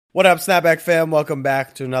What up, Snapback fam? Welcome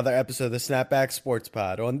back to another episode of the Snapback Sports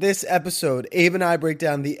Pod. On this episode, Abe and I break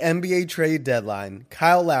down the NBA trade deadline.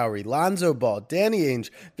 Kyle Lowry, Lonzo Ball, Danny Ainge,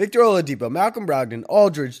 Victor Oladipo, Malcolm Brogdon,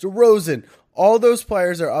 Aldridge, DeRozan. All those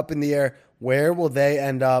players are up in the air. Where will they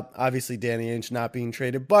end up? Obviously, Danny Ainge not being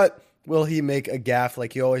traded, but will he make a gaffe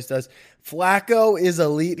like he always does? Flacco is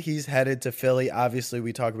elite. He's headed to Philly. Obviously,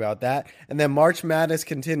 we talk about that. And then March Madness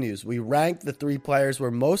continues. We rank the three players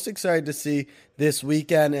we're most excited to see this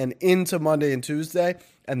weekend and into Monday and Tuesday.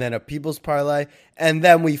 And then a People's Parlay. And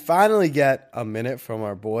then we finally get a minute from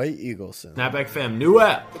our boy Eagleson. Snapback fam, new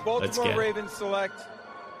app. The Baltimore Ravens select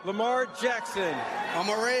Lamar Jackson. I'm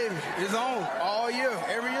a Raven. It's on all year,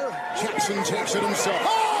 every year. Jackson takes it himself.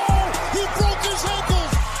 Oh! He broke his ankles!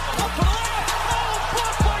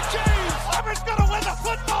 Auburn's gonna win the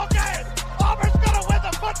football game! Auburn's gonna win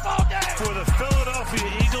the football game! For the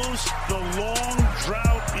Philadelphia Eagles, the long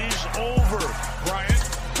drought is over. Bryant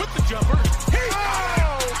with the jumper.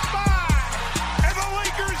 And the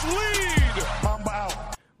Lakers lead! Mamba out.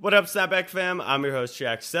 What up, Snapback fam? I'm your host,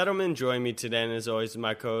 Jack Settleman. Join me today, and as always,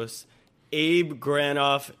 my co-host, Abe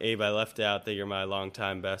Granoff. Abe, I left out that you're my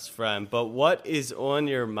longtime best friend, but what is on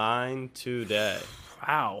your mind today?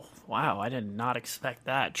 Wow, I did not expect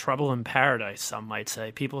that. Trouble in paradise, some might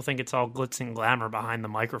say. People think it's all glitz and glamour behind the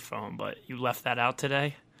microphone, but you left that out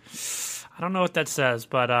today? I don't know what that says,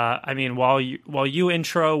 but I mean, while you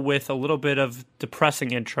intro with a little bit of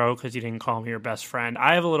depressing intro, because you didn't call me your best friend,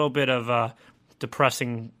 I have a little bit of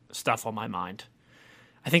depressing stuff on my mind.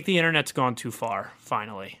 I think the internet's gone too far,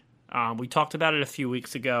 finally. We talked about it a few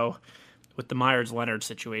weeks ago with the Myers-Leonard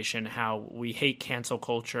situation, how we hate cancel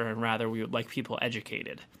culture and rather we would like people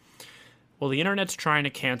educated. Well, the internet's trying to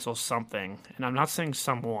cancel something, and I'm not saying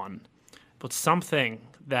someone, but something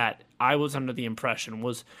that I was under the impression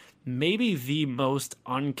was maybe the most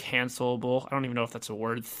uncancelable, I don't even know if that's a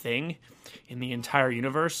word, thing in the entire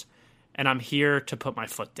universe, and I'm here to put my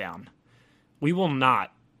foot down. We will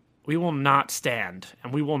not stand,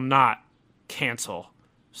 and we will not cancel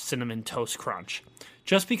Cinnamon Toast Crunch.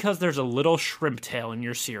 Just because there's a little shrimp tail in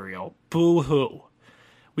your cereal, boo-hoo.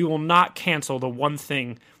 We will not cancel the one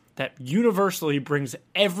thing that universally brings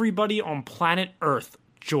everybody on planet Earth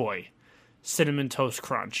joy, Cinnamon Toast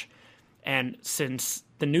Crunch. And since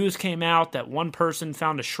the news came out that one person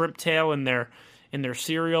found a shrimp tail in their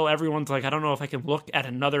cereal, everyone's like, I don't know if I can look at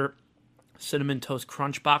another Cinnamon Toast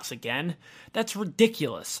Crunch box again. That's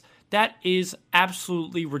ridiculous. That is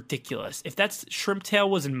absolutely ridiculous. If that shrimp tail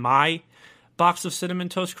was in my box of Cinnamon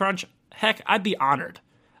Toast Crunch, heck, I'd be honored.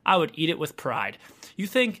 I would eat it with pride. You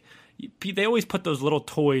think they always put those little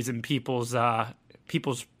toys in people's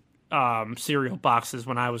cereal boxes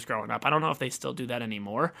when I was growing up. I don't know if they still do that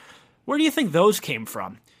anymore. Where do you think those came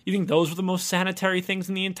from? You think those were the most sanitary things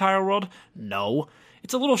in the entire world? No.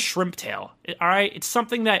 It's a little shrimp tail. All right? It's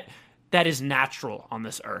something that is natural on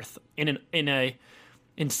this earth. In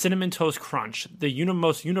Cinnamon Toast Crunch, the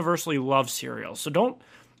most universally loved cereal. So don't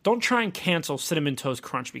try and cancel Cinnamon Toast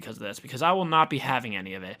Crunch because of this, because I will not be having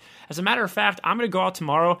any of it. As a matter of fact, I'm going to go out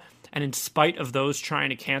tomorrow, and in spite of those trying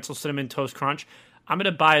to cancel Cinnamon Toast Crunch, I'm going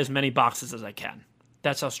to buy as many boxes as I can.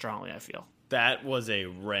 That's how strongly I feel. That was a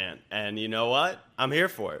rant, and you know what? I'm here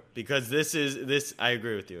for it, because this. I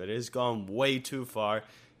agree with you. It has gone way too far.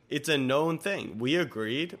 It's a known thing. We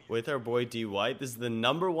agreed with our boy D. White. This is the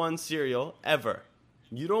 #1 cereal ever.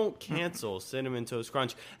 You don't cancel Cinnamon Toast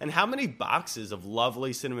Crunch. And how many boxes of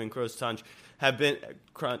lovely Cinnamon Toast Crunch have been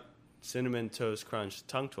Cinnamon Toast Crunch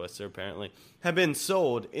tongue twister apparently have been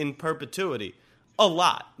sold in perpetuity? A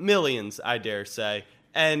lot, millions, I dare say.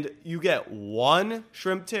 And you get one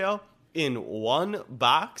shrimp tail in one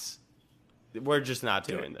box. We're just not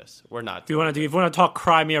doing this. We're not. If you want to talk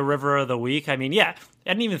Cry Me a River of the Week, I mean, yeah, I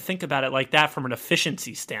didn't even think about it like that from an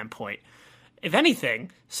efficiency standpoint. If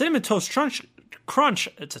anything, Cinnamon Toast Crunch,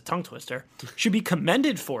 it's a tongue twister, should be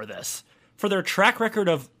commended for this, for their track record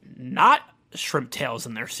of not shrimp tails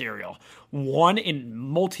in their cereal. One in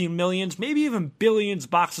multi-millions, maybe even billions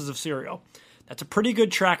boxes of cereal. That's a pretty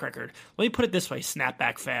good track record. Let me put it this way,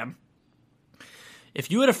 Snapback fam. If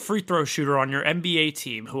you had a free throw shooter on your NBA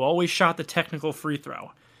team who always shot the technical free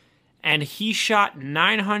throw, and he shot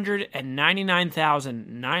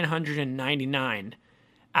 999,999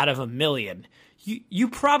 out of 1,000,000, you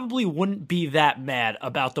probably wouldn't be that mad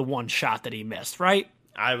about the one shot that he missed, right?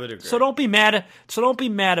 I would agree. So don't be mad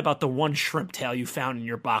about the one shrimp tail you found in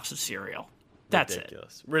your box of cereal. That's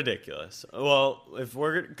ridiculous. Ridiculous. Well, if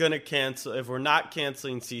we're not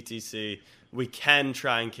canceling CTC, we can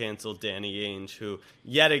try and cancel Danny Ainge, who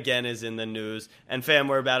yet again is in the news. And fam,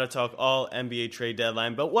 we're about to talk all NBA trade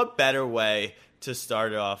deadline, but what better way to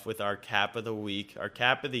start off with our cap of the week, our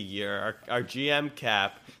cap of the year, our GM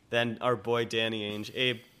cap, then our boy Danny Ainge.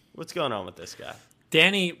 Abe, what's going on with this guy?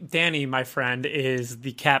 Danny, my friend, is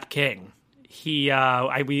the cap king. We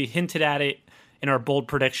hinted at it in our bold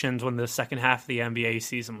predictions when the second half of the NBA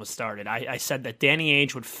season was started. I said that Danny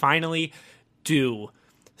Ainge would finally do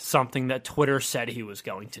something that Twitter said he was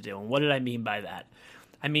going to do. And what did I mean by that?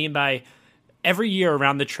 I mean by every year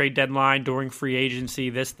around the trade deadline, during free agency,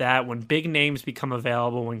 this, that, when big names become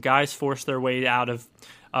available, when guys force their way out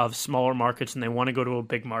of smaller markets and they want to go to a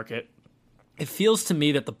big market, it feels to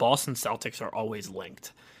me that the Boston Celtics are always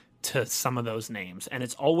linked to some of those names. And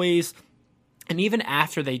it's always, and even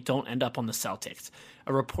after they don't end up on the Celtics,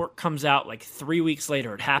 a report comes out like 3 weeks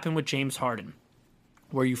later. It happened with James Harden,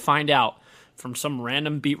 where you find out from some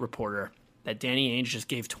random beat reporter that Danny Ainge just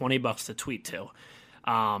gave $20 to tweet to,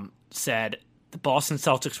 said the Boston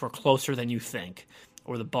Celtics were closer than you think,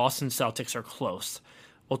 or the Boston Celtics are close.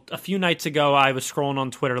 Well, a few nights ago, I was scrolling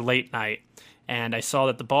on Twitter late night, and I saw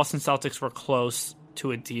that the Boston Celtics were close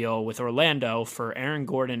to a deal with Orlando for Aaron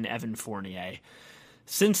Gordon and Evan Fournier.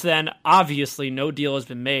 Since then, obviously, no deal has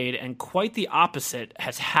been made, and quite the opposite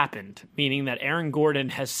has happened, meaning that Aaron Gordon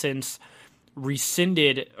has since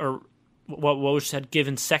rescinded, or what Woj had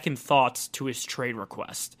given second thoughts to his trade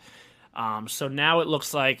request. So now it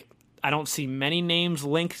looks like I don't see many names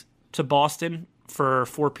linked to Boston for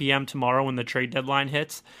 4 p.m. tomorrow when the trade deadline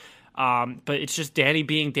hits. But it's just Danny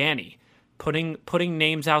being Danny, putting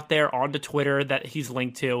names out there onto Twitter that he's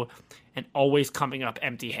linked to and always coming up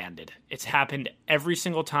empty-handed. It's happened every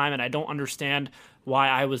single time, and I don't understand why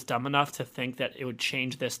I was dumb enough to think that it would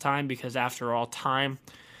change this time, because after all, time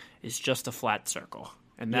is just a flat circle.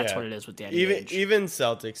 And that's what it is with Danny Ainge. Even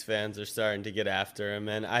Celtics fans are starting to get after him,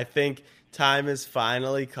 and I think time has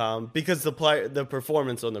finally come because the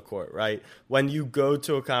performance on the court, right? When you go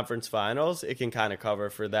to a conference finals, it can kind of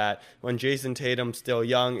cover for that. When Jason Tatum's still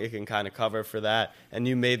young, it can kind of cover for that. And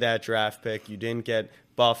you made that draft pick. You didn't get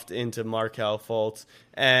buffed into Markelle Fultz.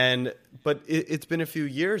 But it's been a few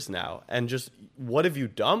years now. And just what have you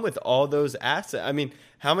done with all those assets? I mean,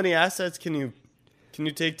 how many assets can you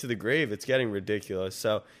take to the grave? It's getting ridiculous.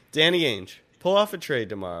 So, Danny Ainge, pull off a trade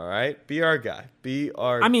tomorrow, all right? Be our guy.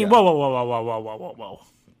 I mean, guy. whoa.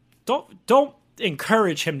 Don't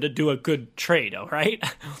encourage him to do a good trade, all right?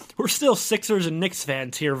 We're still Sixers and Knicks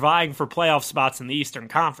fans here vying for playoff spots in the Eastern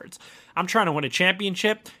Conference. I'm trying to win a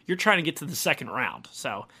championship. You're trying to get to the second round.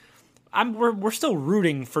 So, we're still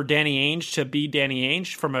rooting for Danny Ainge to be Danny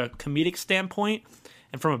Ainge from a comedic standpoint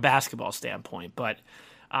and from a basketball standpoint. But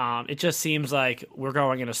it just seems like we're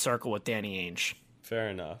going in a circle with Danny Ainge. Fair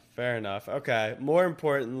enough. Okay, more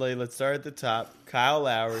importantly, let's start at the top. Kyle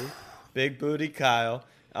Lowry, big booty Kyle.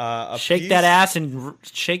 Shake that ass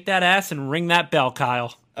and ring that bell,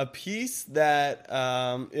 Kyle. A piece that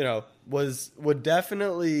would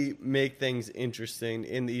definitely make things interesting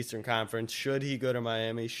in the Eastern Conference. Should he go to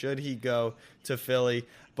Miami? Should he go to Philly?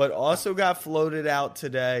 But also got floated out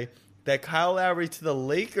today that Kyle Lowry to the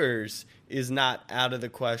Lakers is not out of the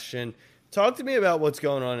question. Talk to me about what's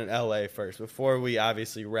going on in LA first before we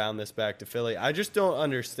obviously round this back to Philly. I just don't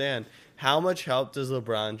understand, how much help does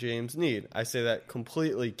LeBron James need? I say that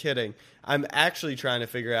completely kidding. I'm actually trying to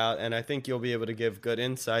figure out, and I think you'll be able to give good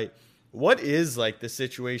insight, what is like the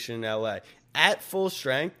situation in LA? At full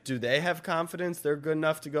strength, do they have confidence they're good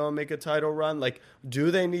enough to go and make a title run? Like, do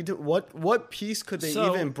they need to, what piece could they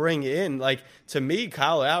even bring in? Like, to me,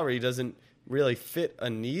 Kyle Lowry doesn't really fit a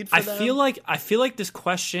need for them. I feel like this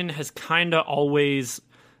question has kind of always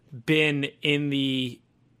been in the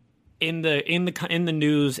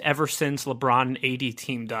news ever since LeBron and AD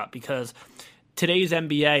teamed up, because today's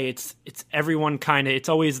NBA, it's everyone it's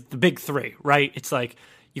always the big three, right? It's like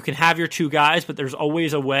you can have your two guys, but there's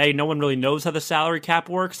always a way. No one really knows how the salary cap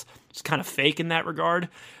works. It's kind of fake in that regard.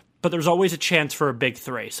 But there's always a chance for a big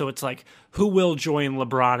three. So it's like, who will join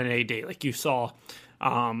LeBron and AD? Like you saw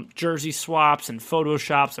jersey swaps and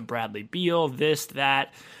photoshops of Bradley Beal, this,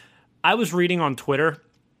 that. I was reading on Twitter,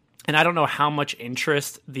 and I don't know how much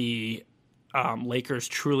interest the Lakers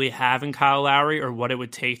truly have in Kyle Lowry or what it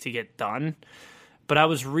would take to get done. But I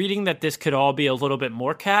was reading that this could all be a little bit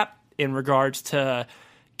more cap in regards to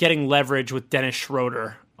getting leverage with Dennis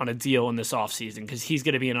Schroeder on a deal in this offseason, because he's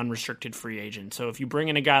going to be an unrestricted free agent. So if you bring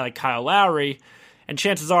in a guy like Kyle Lowry, and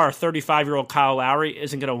chances are a 35-year-old Kyle Lowry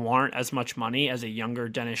isn't going to warrant as much money as a younger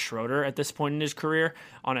Dennis Schroeder at this point in his career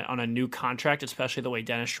on a new contract, especially the way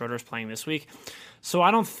Dennis Schroeder is playing this week. So I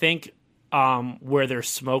don't think where there's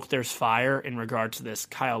smoke, there's fire in regards to this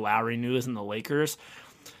Kyle Lowry news in the Lakers.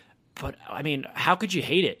 But, I mean, how could you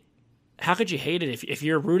hate it? how could you hate it if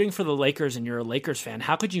you're rooting for the Lakers and you're a Lakers fan?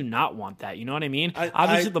 How could you not want that? You know what I mean?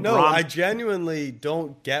 Obviously, LeBron. No, I genuinely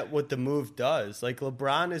don't get what the move does. Like,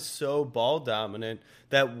 LeBron is so ball dominant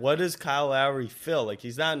that what does Kyle Lowry fill? Like,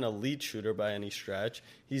 he's not an elite shooter by any stretch.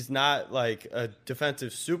 He's not like a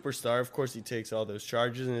defensive superstar. Of course, he takes all those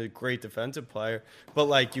charges and is a great defensive player. But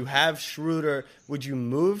like, you have Schroeder. Would you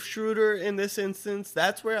move Schroeder in this instance?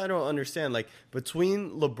 That's where I don't understand. Like,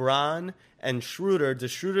 between LeBron and Schroeder, does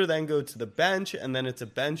Schroeder then go to the bench, and then it's a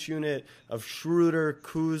bench unit of Schroeder,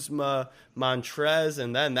 Kuzma, Montrez,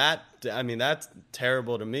 and then that's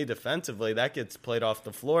terrible to me defensively. That gets played off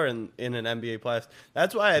the floor in an NBA playoffs.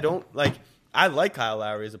 That's why I like Kyle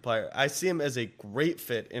Lowry as a player. I see him as a great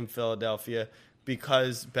fit in Philadelphia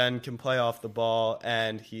because Ben can play off the ball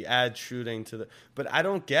and he adds shooting to but I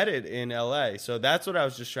don't get it in LA. So that's what I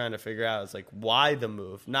was just trying to figure out. Is like, why the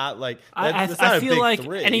move? Not like I feel like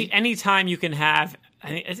any time you can have.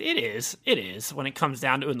 It is when it comes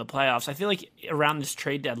down to it in the playoffs. I feel like around this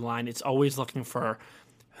trade deadline, it's always looking for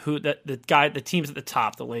who the teams at the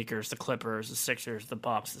top, the Lakers, the Clippers, the Sixers, the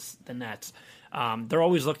Bucks, the Nets. They're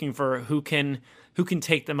always looking for who can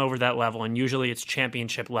take them over that level, and usually it's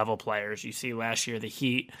championship level players. You see last year the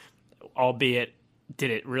Heat, albeit did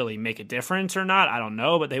it really make a difference or not? I don't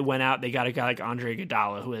know, but they went out, they got a guy like Andre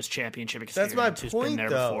Iguodala who has championship experience. That's my who's point, been there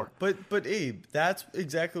though. Before. But Abe, that's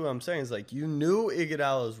exactly what I'm saying. Is like, you knew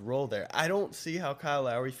Iguodala's role there. I don't see how Kyle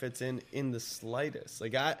Lowry fits in the slightest.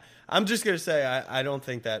 Like, I'm just gonna say I don't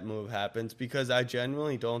think that move happens because I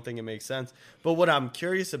genuinely don't think it makes sense. But what I'm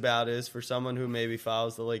curious about is, for someone who maybe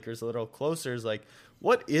follows the Lakers a little closer, is like,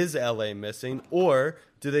 what is LA missing? Or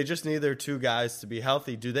do they just need their two guys to be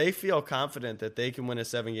healthy? Do they feel confident that they can win a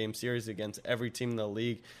 7-game series against every team in the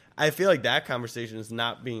league? I feel like that conversation is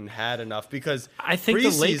not being had enough because I think the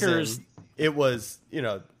Lakers, it was,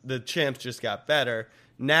 the champs just got better.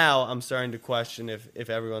 Now I'm starting to question if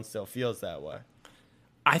everyone still feels that way.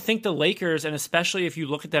 I think the Lakers, and especially if you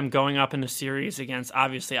look at them going up in the series against,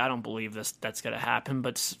 obviously I don't believe that's going to happen,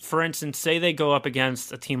 but for instance, say they go up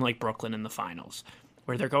against a team like Brooklyn in the finals,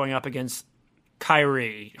 where they're going up against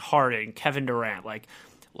Kyrie, Harden, Kevin Durant. Like,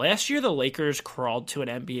 last year the Lakers crawled to an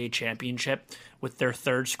NBA championship with their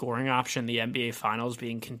third scoring option in the NBA Finals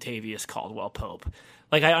being Kentavious Caldwell-Pope.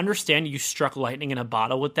 Like, I understand you struck lightning in a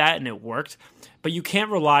bottle with that and it worked, but you can't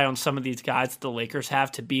rely on some of these guys that the Lakers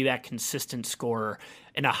have to be that consistent scorer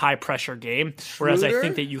in a high-pressure game, whereas I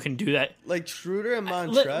think that you can do that. Like Schroeder and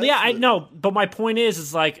Montrez? Yeah, I know, but my point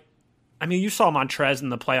is like, I mean, you saw Montrez in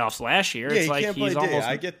the playoffs last year. Yeah, it's like can't play he's D. almost.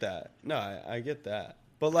 I get that. No, I get that.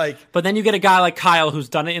 But then you get a guy like Kyle who's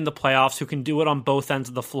done it in the playoffs, who can do it on both ends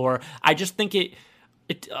of the floor. I just think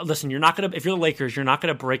listen, you're not gonna, if you're the Lakers, you're not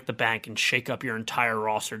gonna break the bank and shake up your entire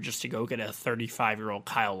roster just to go get a 35-year-old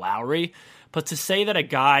Kyle Lowry. But to say that a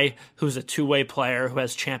guy who's a two-way player who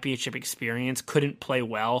has championship experience couldn't play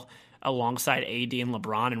well alongside AD and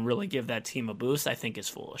LeBron and really give that team a boost, I think is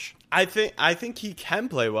foolish. I think he can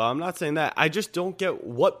play well. I'm not saying that. I just don't get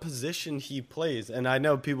what position he plays. And I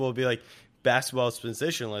know people will be like, basketball is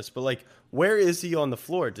positionless, but like, where is he on the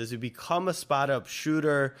floor? Does he become a spot-up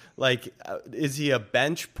shooter? Like, is he a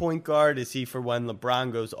bench point guard? Is he for when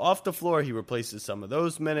LeBron goes off the floor, he replaces some of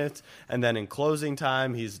those minutes, and then in closing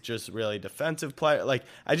time, he's just really defensive player? Like,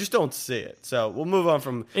 I just don't see it. So we'll move on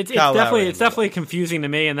from It's definitely confusing to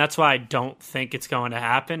me, and that's why I don't think it's going to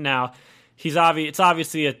happen. Now, it's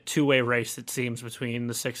obviously a two-way race, it seems, between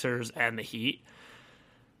the Sixers and the Heat.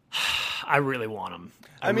 I really want him.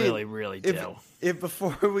 I really, really do. If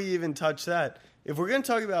before we even touch that, if we're going to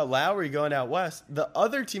talk about Lowry going out west, the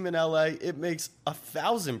other team in LA, it makes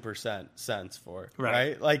 1,000% sense for,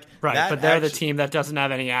 right? Like, right, but they're the team that doesn't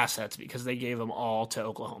have any assets because they gave them all to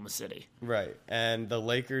Oklahoma City. Right, and the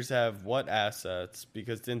Lakers have what assets?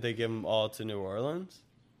 Because didn't they give them all to New Orleans?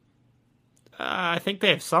 I think they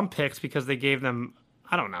have some picks because they gave them,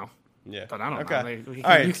 I don't know. Yeah, but I don't know. All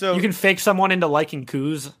right, so you can fake someone into liking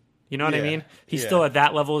Kuz. You know what I mean? He's still at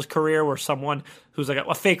that level of his career where someone who's like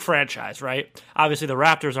a fake franchise, right? Obviously, the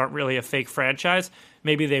Raptors aren't really a fake franchise.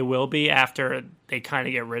 Maybe they will be after they kind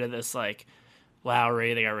of get rid of this, like,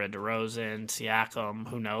 Lowry. They got rid of DeRozan, Siakam,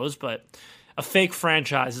 who knows? But a fake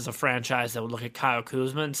franchise is a franchise that would look at Kyle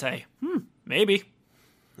Kuzma and say, maybe.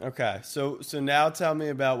 Okay, so now tell me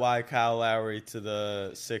about why Kyle Lowry to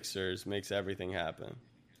the Sixers makes everything happen.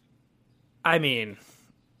 I mean,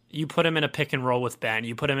 you put him in a pick and roll with Ben.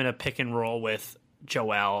 You put him in a pick and roll with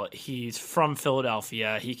Joel. He's from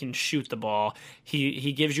Philadelphia. He can shoot the ball.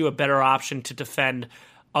 He gives you a better option to defend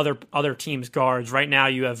other teams' guards. Right now,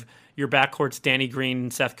 you have your backcourt's Danny Green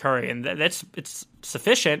and Seth Curry, and it's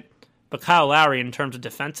sufficient. But Kyle Lowry, in terms of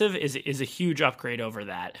defensive, is a huge upgrade over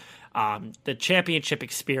that. the championship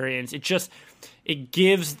experience. It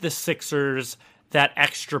gives the Sixers that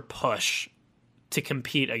extra push to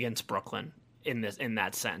compete against Brooklyn in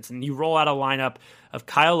that sense. And you roll out a lineup of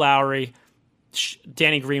Kyle Lowry.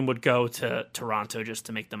 Danny Green would go to Toronto just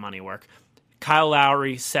to make the money work. Kyle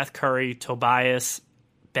Lowry, Seth Curry, Tobias,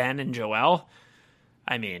 Ben, and Joel.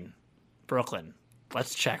 I mean, Brooklyn,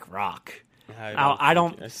 let's check rock. I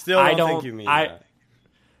don't think you mean that.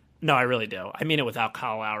 No, I really do. I mean it without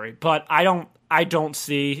Kyle Lowry. But I don't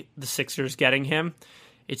see the Sixers getting him.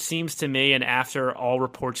 It seems to me, and after all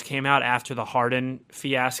reports came out after the Harden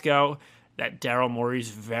fiasco, that Daryl Morey's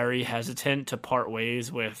very hesitant to part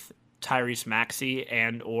ways with Tyrese Maxey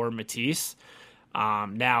and or Matisse.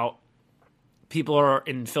 Now, people are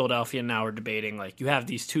in Philadelphia now are debating, like, you have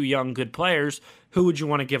these two young, good players. Who would you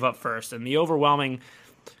want to give up first? And the overwhelming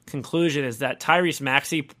conclusion is that Tyrese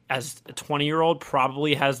Maxey, as a 20-year-old,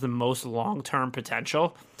 probably has the most long-term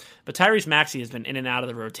potential. But Tyrese Maxey has been in and out of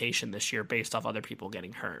the rotation this year based off other people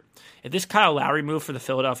getting hurt. If this Kyle Lowry move for the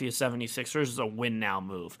Philadelphia 76ers is a win-now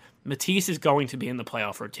move, Matisse is going to be in the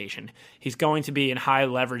playoff rotation. He's going to be in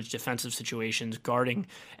high-leverage defensive situations guarding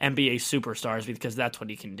NBA superstars because that's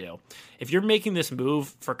what he can do. If you're making this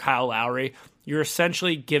move for Kyle Lowry, you're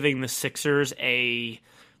essentially giving the Sixers a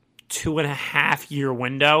 2.5-year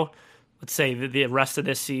window, let's say the rest of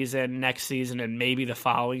this season, next season, and maybe the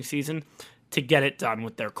following season, to get it done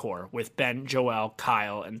with their core, with Ben, Joel,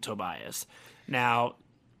 Kyle, and Tobias. Now,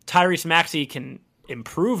 Tyrese Maxey can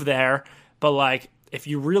improve there, but like, if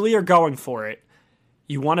you really are going for it,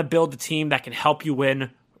 you want to build a team that can help you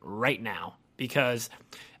win right now. Because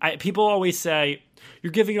people always say,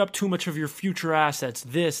 you're giving up too much of your future assets,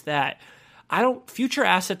 this, that. Future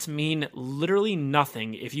assets mean literally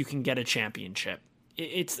nothing if you can get a championship.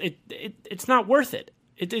 It's not worth it.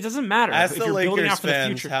 It doesn't matter. Ask if the you're Lakers building out for fans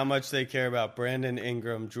the future. how much they care about Brandon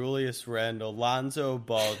Ingram, Julius Randle, Lonzo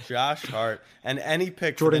Ball, Josh Hart, and any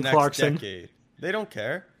pick Jordan for the next Clarkson. decade. They don't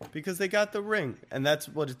care because they got the ring, and that's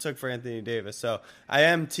what it took for Anthony Davis. So I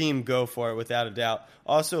am team go for it without a doubt.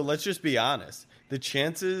 Also, let's just be honest. The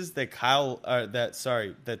chances that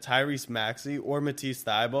Tyrese Maxey or Matisse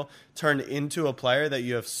Thybulle turn into a player that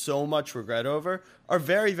you have so much regret over are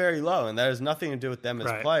very, very low, and that has nothing to do with them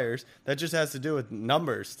as players. That just has to do with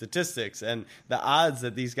numbers, statistics, and the odds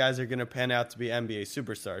that these guys are going to pan out to be NBA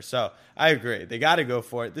superstars. So I agree. They got to go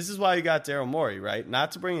for it. This is why you got Daryl Morey, right?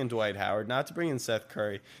 Not to bring in Dwight Howard, not to bring in Seth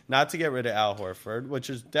Curry, not to get rid of Al Horford, which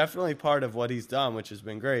is definitely part of what he's done, which has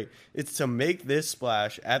been great. It's to make this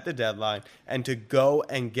splash at the deadline and to go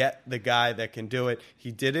and get the guy that can do it.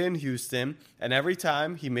 He did it in Houston, and every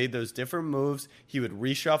time he made those different moves, he would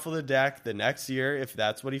reshuffle the deck the next year if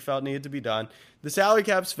that's what he felt needed to be done. The salary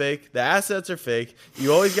cap's fake. The assets are fake.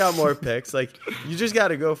 You always got more picks. Like, you just got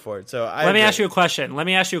to go for it. So Let me ask you a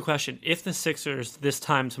question. If the Sixers this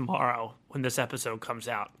time tomorrow, when this episode comes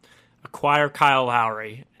out, acquire Kyle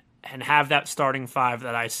Lowry and have that starting five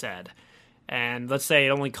that I said, and let's say it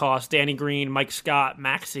only costs Danny Green, Mike Scott,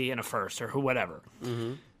 Maxey, and a first or whatever,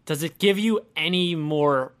 does it give you any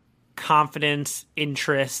more confidence,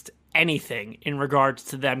 interest, anything in regards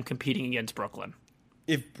to them competing against Brooklyn?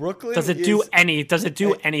 If Brooklyn does it do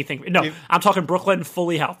anything? No, I'm talking Brooklyn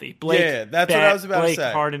fully healthy. Blake, that's what I was about Blake, to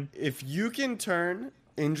say. Harden. If you can turn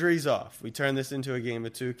injuries off, we turn this into a game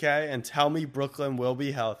of 2K, and tell me Brooklyn will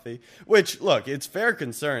be healthy. Which, look, it's fair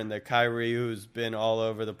concern that Kyrie, who's been all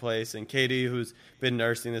over the place, and KD, who's been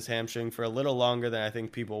nursing this hamstring for a little longer than I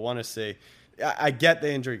think people want to see. I get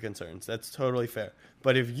the injury concerns. That's totally fair.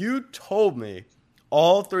 But if you told me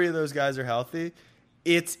all three of those guys are healthy,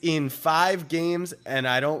 it's in 5 games, and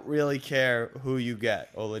I don't really care who you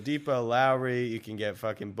get. Oladipo, Lowry, you can get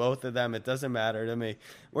fucking both of them. It doesn't matter to me.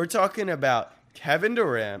 We're talking about Kevin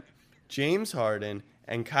Durant, James Harden,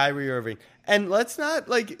 and Kyrie Irving. And let's not,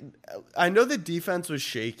 I know the defense was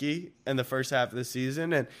shaky in the first half of the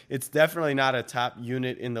season, and it's definitely not a top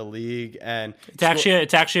unit in the league. And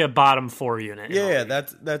it's actually a bottom 4 unit. Yeah,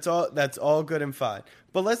 that's all good and fine.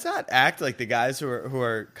 But let's not act like the guys who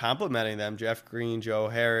are complimenting them, Jeff Green, Joe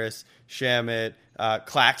Harris, Shamet,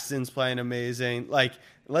 Claxton's playing amazing.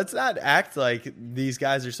 Let's not act like these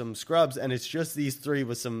guys are some scrubs, and it's just these three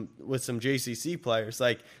with some JCC players.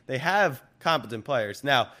 They have competent players.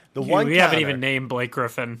 Now, we haven't even named Blake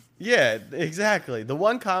Griffin. Yeah, exactly. The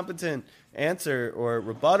one competent answer or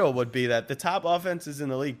rebuttal would be that the top offenses in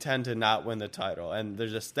the league tend to not win the title, and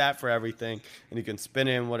there's a stat for everything, and you can spin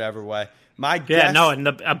it in whatever way. And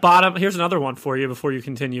a bottom. Here's another one for you before you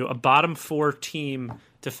continue. A bottom 4 team.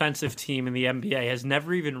 Defensive team in the NBA has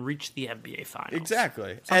never even reached the NBA Finals.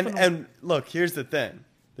 Exactly. And look, here's the thing.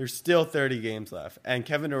 There's still 30 games left. And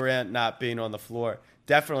Kevin Durant not being on the floor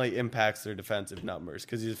definitely impacts their defensive numbers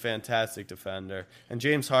because he's a fantastic defender. And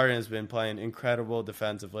James Harden has been playing incredible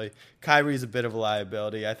defensively. Kyrie's a bit of a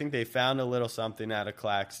liability. I think they found a little something out of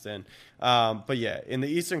Claxton. But yeah, in the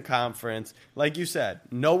Eastern Conference, like you said,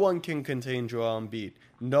 no one can contain Joel Embiid.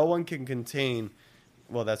 No one can contain...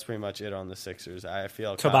 Well, that's pretty much it on the Sixers. I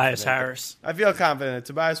feel Tobias Harris. I feel confident that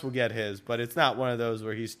Tobias will get his, but it's not one of those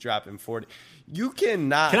where he's dropping 40. You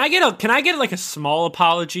cannot. Can I get like a small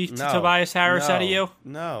apology to Tobias Harris out of you?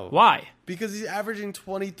 No. Why? Because he's averaging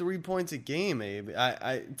 23 points a game, Abe.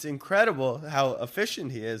 It's incredible how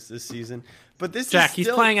efficient he is this season. But this Jack, is he's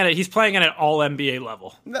playing at an all NBA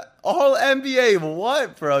level. No, all NBA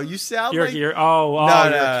what, bro? You sound like you're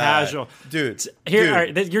casual. Dude. Here, all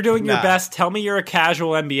right, you're doing your best. Tell me you're a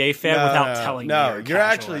casual NBA fan without telling me. No, you're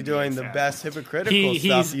actually NBA doing fan. the best hypocritical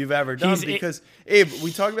stuff you've ever done because Abe,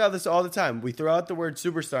 we talk about this all the time. We throw out the word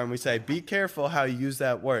superstar and we say, be careful how you use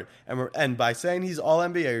that word. And by saying he's all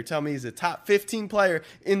NBA, you're telling me he's a top 15 player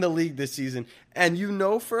in the league this season. And you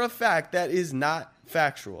know for a fact that is not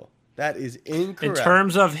factual. That is incorrect. In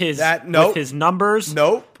terms of with his numbers,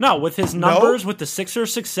 Nope. No, with his numbers, Nope. with the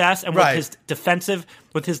Sixers' success, and Right.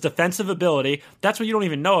 with his defensive ability, that's what you don't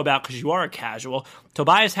even know about because you are a casual.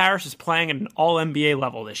 Tobias Harris is playing at an All NBA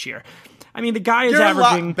level this year. I mean, the guy is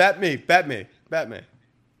averaging. Bet me.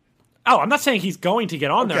 Oh, I'm not saying he's going to get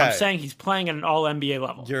on there. I'm Okay. saying he's playing at an All NBA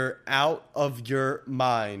level. You're out of your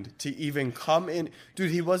mind to even come in.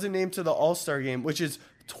 Dude, he wasn't named to the All-Star game, which is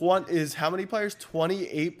how many players?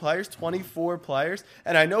 28 players, 24 players.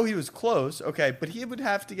 And I know he was close, okay, but he would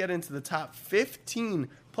have to get into the top 15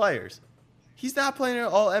 players. He's not playing at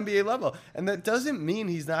all NBA level. And that doesn't mean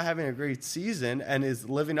he's not having a great season and is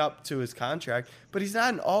living up to his contract, but he's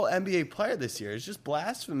not an all NBA player this year. It's just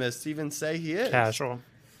blasphemous to even say he is. Casual.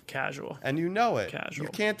 And you know it. Casual.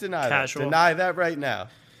 You can't deny Casual. that. Deny that right now.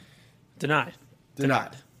 Denied.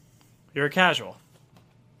 Denied. You're a casual.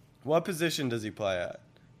 What position does he play at?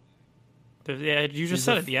 Yeah, you just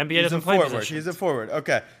said it. The NBA He's doesn't a play forward. positions. He's a forward.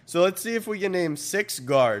 Okay, so let's see if we can name 6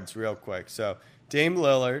 guards real quick. So Dame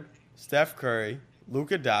Lillard, Steph Curry,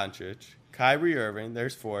 Luka Doncic, Kyrie Irving.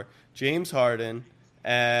 There's 4. James Harden,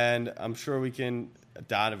 and I'm sure we can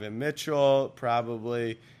Donovan Mitchell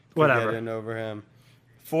probably. Whatever. Get in over him.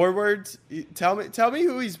 Forwards. Tell me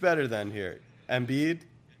who he's better than here. Embiid,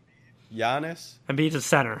 Giannis. Embiid's a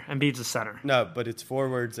center. No, but it's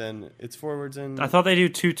forwards and I thought they do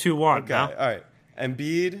 2-2-1. Okay, No? all right.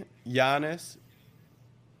 Embiid, Giannis,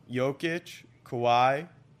 Jokic, Kawhi,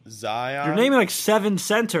 Zion. You're naming like 7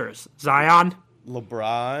 centers. Zion.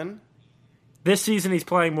 LeBron. This season he's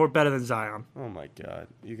playing better than Zion. Oh my God,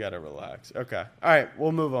 you gotta relax. Okay, all right,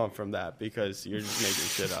 we'll move on from that because you're just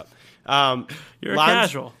making shit up. You're a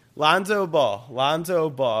casual. Lonzo Ball.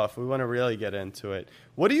 If we want to really get into it,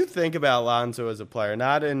 what do you think about Lonzo as a player?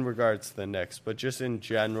 Not in regards to the Knicks, but just in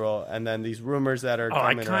general. And then these rumors that are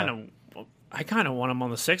coming around. I kind of want him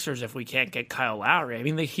on the Sixers if we can't get Kyle Lowry. I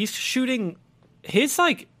mean, he's shooting.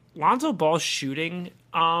 Lonzo Ball's shooting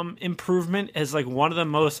improvement is like one of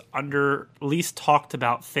the least talked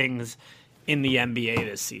about things in the NBA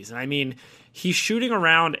this season. I mean, he's shooting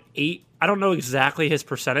around 8. I don't know exactly his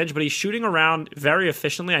percentage, but he's shooting around very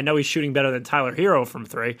efficiently. I know he's shooting better than Tyler Hero from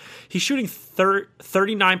 3. He's shooting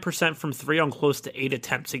 39% from 3 on close to 8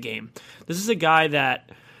 attempts a game. This is a guy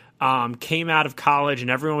that came out of college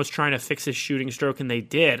and everyone was trying to fix his shooting stroke, and they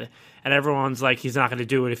did. And everyone's like, he's not going to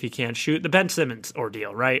do it if he can't shoot. The Ben Simmons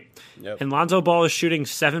ordeal, right? Yep. And Lonzo Ball is shooting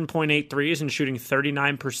 7.8 threes and shooting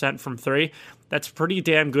 39% from 3. That's pretty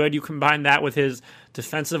damn good. You combine that with his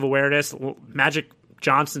defensive awareness. Magic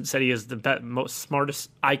Johnson said he has the most smartest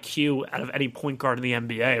IQ out of any point guard in the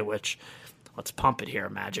NBA, which, let's pump it here,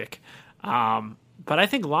 Magic. But I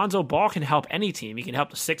think Lonzo Ball can help any team. He can help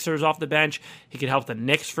the Sixers off the bench. He can help the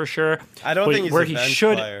Knicks for sure. I don't think he's a bench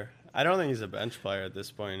player. I don't think he's a bench player at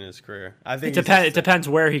this point in his career. I think it depends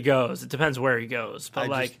where he goes.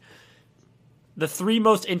 But the 3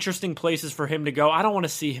 most interesting places for him to go, I don't want to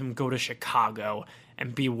see him go to Chicago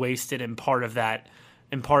and be wasted in part of that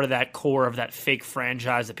core of that fake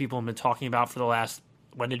franchise that people have been talking about for the last,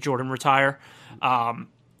 when did Jordan retire?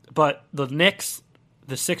 But the Knicks,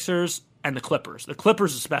 the Sixers, and the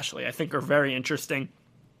Clippers especially, I think are very interesting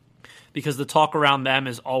because the talk around them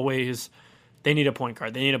is always they need a point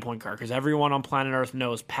guard because everyone on planet Earth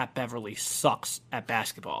knows Pat Beverly sucks at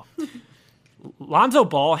basketball. Lonzo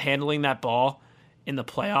Ball handling that ball in the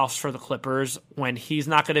playoffs for the Clippers when he's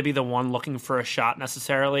not going to be the one looking for a shot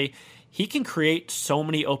necessarily, he can create so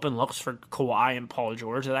many open looks for Kawhi and Paul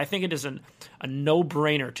George that I think it is a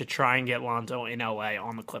no-brainer to try and get Lonzo in LA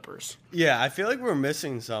on the Clippers. Yeah, I feel like we're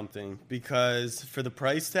missing something because for the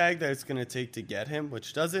price tag that it's going to take to get him,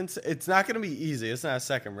 which it's not going to be easy. It's not a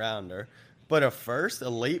second rounder, but a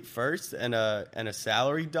late first and a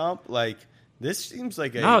salary dump, like this seems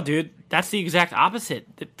like No, dude, that's the exact opposite.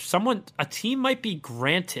 A team might be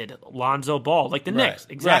granted Lonzo Ball, like the Knicks,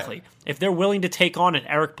 exactly. Right. If they're willing to take on an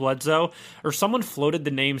Eric Bledsoe, or someone floated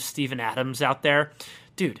the name Steven Adams out there.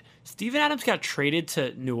 Dude, Steven Adams got traded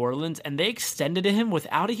to New Orleans, and they extended him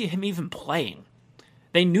without him even playing.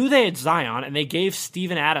 They knew they had Zion, and they gave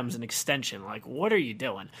Steven Adams an extension. Like, what are you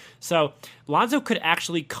doing? So Lonzo could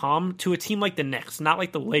actually come to a team like the Knicks, not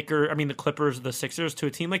like the Clippers, the Sixers, to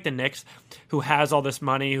a team like the Knicks, who has all this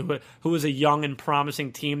money, who is a young and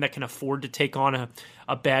promising team that can afford to take on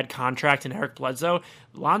a bad contract in Eric Bledsoe.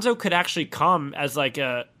 Lonzo could actually come as like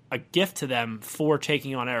a gift to them for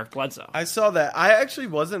taking on Eric Bledsoe. I saw that. I actually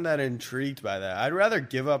wasn't that intrigued by that. I'd rather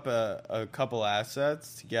give up a couple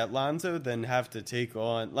assets to get Lonzo than have to take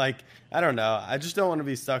on, I don't know. I just don't want to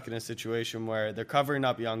be stuck in a situation where they're covering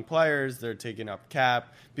up young players, they're taking up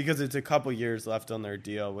cap, because it's a couple years left on their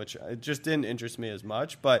deal, which it just didn't interest me as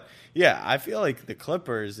much. But, yeah, I feel like the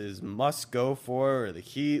Clippers is must go for, or the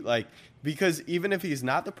Heat, because even if he's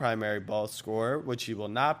not the primary ball scorer, which he will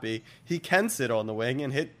not be, he can sit on the wing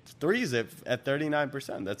and hit threes at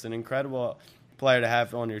 39%. That's an incredible player to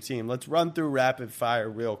have on your team. Let's run through rapid fire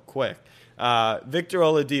real quick. Victor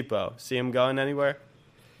Oladipo, see him going anywhere?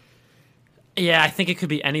 Yeah, I think it could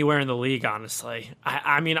be anywhere in the league, honestly.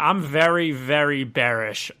 I mean, I'm very, very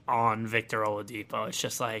bearish on Victor Oladipo. It's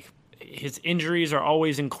just like his injuries are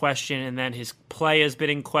always in question, and then his play has been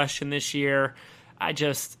in question this year.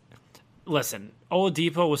 Listen,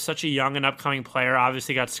 Oladipo was such a young and upcoming player,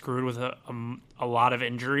 obviously got screwed with a lot of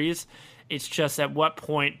injuries. It's just at what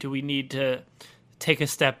point do we need to take a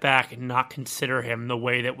step back and not consider him the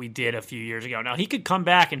way that we did a few years ago? Now, he could come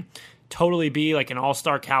back and totally be like an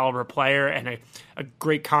all-star caliber player and a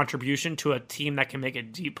great contribution to a team that can make a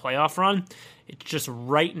deep playoff run. It's just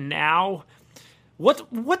right now,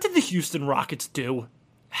 what did the Houston Rockets do?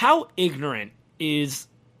 How ignorant is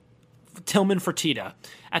Tillman Fertitta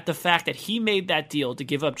at the fact that he made that deal to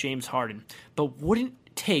give up James Harden, but wouldn't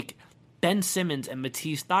take Ben Simmons and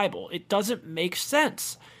Matisse Thybulle? It doesn't make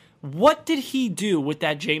sense. What did he do with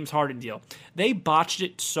that James Harden deal? They botched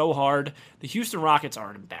it so hard. The Houston Rockets are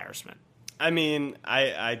an embarrassment. I mean,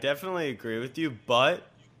 I definitely agree with you, but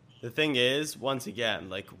the thing is, once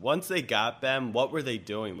again, once they got Ben, what were they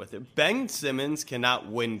doing with it? Ben Simmons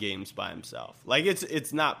cannot win games by himself.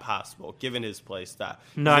 It's not possible given his play style.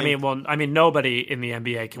 No, I mean, nobody in the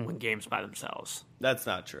NBA can win games by themselves. That's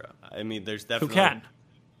not true. I mean, there's definitely who can?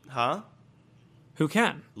 Huh? Who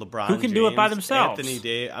can? LeBron Who can James, do it by themselves? Anthony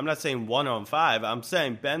Davis. I'm not saying 1-on-5. I'm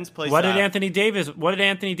saying Ben's play What style. did Anthony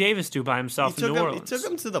Davis do by himself in New Orleans? He took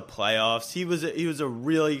him to the playoffs. He was a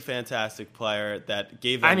really fantastic player that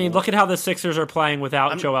gave them. I mean, look at how the Sixers are playing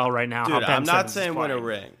without Joel right now. Dude, I'm not saying win a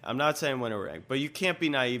ring. I'm not saying win a ring. But you can't be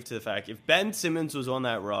naive to the fact if Ben Simmons was on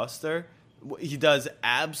that roster, he does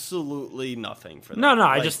absolutely nothing for them. No,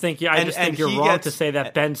 I just think you're wrong to say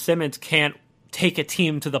that Ben Simmons can't take a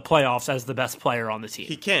team to the playoffs as the best player on the team.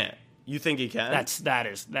 He can't. You think he can?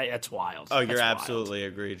 That's wild. Oh, you're absolutely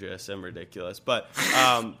egregious and ridiculous. But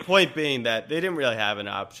point being that they didn't really have an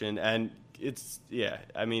option, and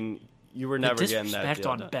I mean, you were never getting that deal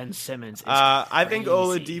on done. Ben Simmons is I think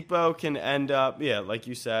crazy. Oladipo can end up, like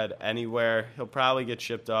you said, anywhere. He'll probably get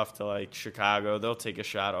shipped off to Chicago. They'll take a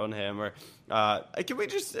shot on him. Or can we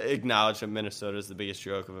just acknowledge that Minnesota is the biggest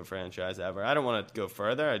joke of a franchise ever? I don't want to go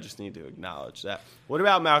further. I just need to acknowledge that. What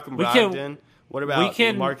about Malcolm Brogdon? What about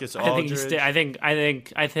Marcus Aldridge? I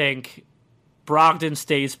think Brogdon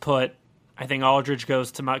stays put. I think Aldridge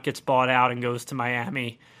gets bought out and goes to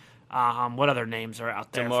Miami. What other names are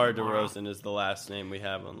out there? DeMar DeRozan is the last name we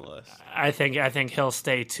have on the list. I think he'll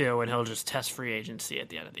stay too, and he'll just test free agency at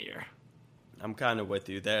the end of the year. I'm kind of with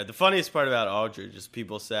you there. The funniest part about Aldridge is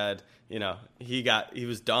people said, he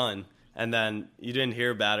was done, and then you didn't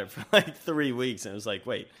hear about it for 3 weeks, and it was like,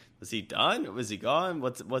 wait, was he done? Was he gone?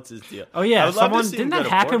 What's his deal? Oh yeah, didn't that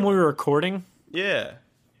happen when we were recording? Yeah.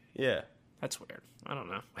 That's weird. I don't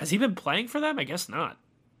know. Has he been playing for them? I guess not.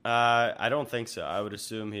 I don't think so. I would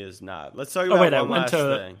assume he is not. Let's talk about one last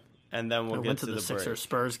thing, and then we'll get to the Sixers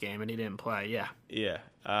Spurs game, and he didn't play. Yeah. Yeah.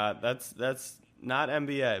 That's not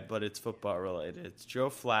NBA, but it's football related. It's Joe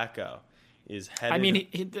Flacco is headed. I mean,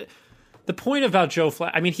 the point about Joe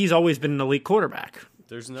Flacco. I mean, he's always been an elite quarterback.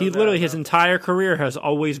 There's no. He literally his entire career has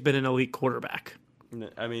always been an elite quarterback.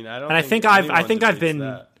 I mean, I don't. And I think I've been.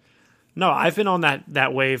 That. No, I've been on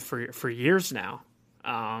that wave for years now.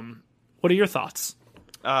 What are your thoughts?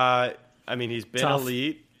 I mean, he's been Tough.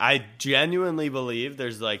 elite. I genuinely believe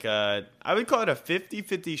there's I would call it a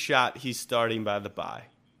 50-50 shot he's starting by the bye.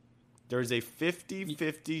 There's a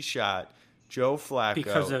 50-50 shot Joe Flacco.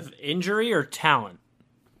 Because of injury or talent?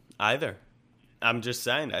 Either. I'm just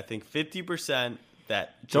saying, I think 50%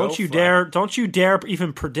 that Don't you dare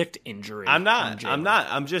even predict injury. I'm not.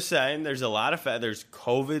 I'm just saying there's a lot of there's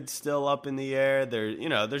COVID still up in the air.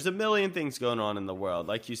 There's a million things going on in the world.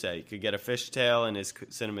 Like you say, you could get a fishtail in his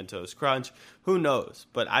Cinnamon Toast Crunch. Who knows?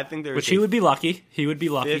 But I think there's he would be lucky. He would be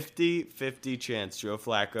lucky. 50-50 chance Joe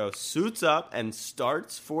Flacco suits up and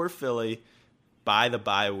starts for Philly by the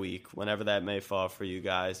bye week, whenever that may fall for you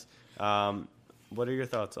guys. What are your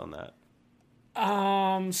thoughts on that?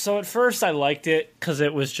 So at first I liked it because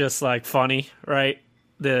it was just like funny, right?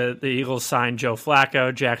 The Eagles signed Joe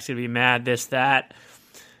Flacco. Jack's gonna be mad, this, that.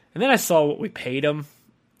 And then I saw what we paid him.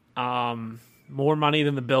 More money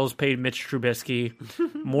than the Bills paid Mitch Trubisky.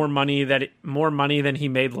 more money than he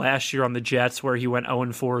made last year on the Jets, where he went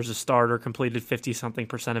 0-4 as a starter, completed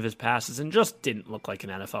 50-something% of his passes, and just didn't look like an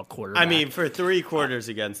NFL quarterback. I mean, for 3 quarters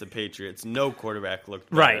against the Patriots, no quarterback looked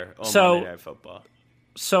better on Monday Night Football.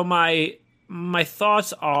 So my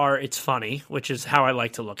thoughts are it's funny, which is how I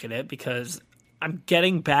like to look at it, because I'm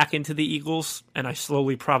getting back into the Eagles, and I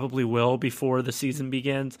slowly probably will before the season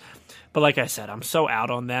begins. But like I said, I'm so out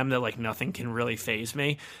on them that like nothing can really faze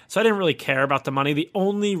me. So I didn't really care about the money. The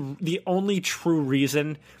only true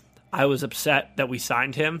reason I was upset that we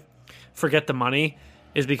signed him, forget the money,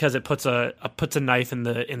 is because it puts a knife in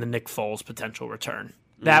the Nick Foles potential return.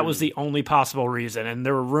 That was the only possible reason. And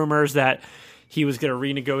there were rumors that he was going to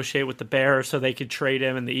renegotiate with the Bears so they could trade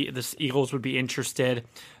him and the Eagles would be interested.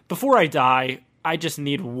 Before I die, I just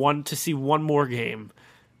need to see one more game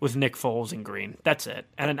with Nick Foles in green. That's it.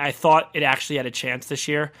 And I thought it actually had a chance this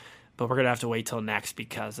year, but we're going to have to wait till next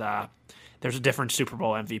because there's a different Super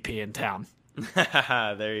Bowl MVP in town.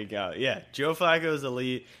 There you go. Yeah, Joe Flacco is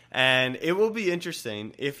elite, and it will be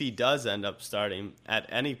interesting if he does end up starting at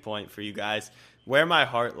any point for you guys. Where my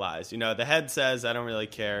heart lies. The head says I don't really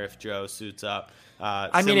care if Joe suits up.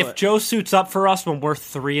 I mean, if Joe suits up for us when we're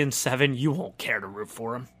 3-7, you won't care to root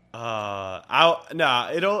for him. It'll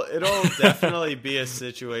definitely be a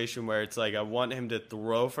situation where it's like I want him to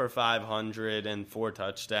throw for 500 and 4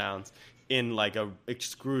 touchdowns in like a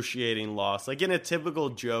excruciating loss, like in a typical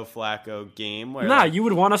Joe Flacco game. Where you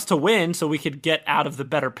would want us to win so we could get out of the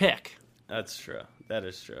better pick. That's true. That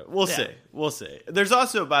is true. We'll see. There's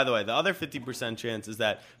also, by the way, the other 50% chance is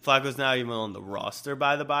that Flacco's not even on the roster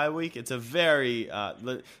by the bye week. It's a very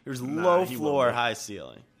there's low floor, high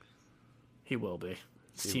ceiling. He will be.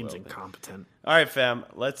 Seems incompetent. All right, fam.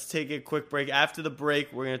 Let's take a quick break. After the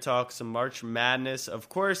break, we're going to talk some March Madness. Of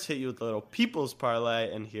course, hit you with a little People's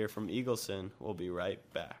Parlay and hear from Eagleson. We'll be right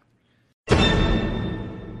back.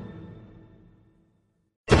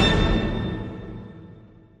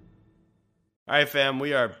 All right, fam,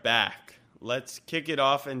 we are back. Let's kick it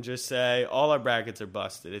off and just say all our brackets are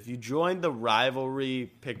busted. If you joined the Rivalry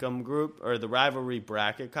Pick'em group or the Rivalry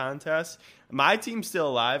Bracket Contest, my team's still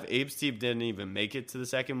alive. Abe's team didn't even make it to the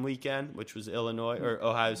second weekend, which was Illinois or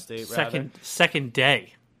Ohio State, rather. Second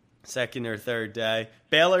day. Second or third day.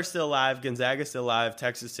 Baylor's still alive. Gonzaga's still alive.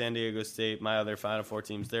 Texas, San Diego State, my other Final Four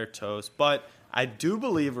teams, they're toast. But I do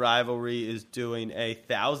believe Rivalry is doing a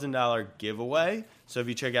 $1,000 giveaway. So if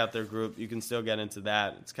you check out their group, you can still get into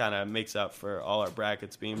that. It's kind of makes up for all our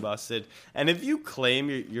brackets being busted. And if you claim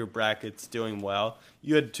your bracket's doing well,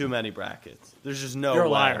 you had too many brackets. There's just no way. You're a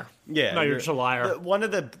liar. Yeah. No, you're just a liar. One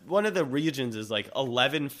of the regions is like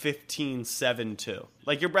 11, 15, 7, 2.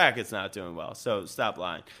 Like your bracket's not doing well. So stop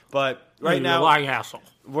lying. But right now, you're a lying asshole.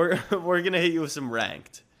 We're going to hit you with some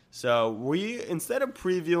ranked. So instead of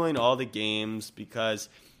previewing all the games, because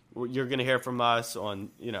you're going to hear from us on,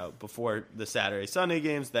 before the Saturday, Sunday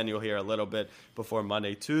games, then you'll hear a little bit before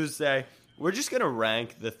Monday, Tuesday. We're just going to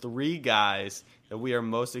rank the 3 guys that we are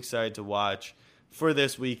most excited to watch for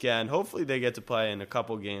this weekend. Hopefully they get to play in a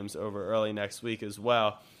couple games over early next week as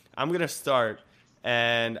well. I'm going to start,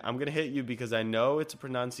 and I'm going to hit you because I know it's a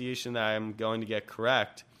pronunciation that I'm going to get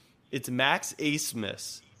correct. It's Max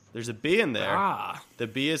Abmas. There's a B in there. The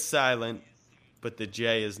B is silent, but the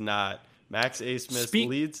J is not. Max Abmas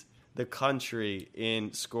leads the country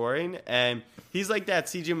in scoring, and he's like that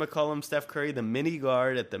C.J. McCollum, Steph Curry, the mini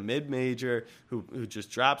guard at the mid-major who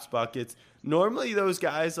just drops buckets. Normally those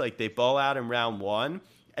guys, like, they ball out in round 1,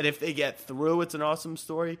 and if they get through, it's an awesome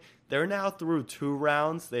story. They're now through 2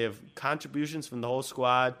 rounds. They have contributions from the whole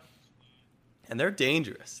squad, And they're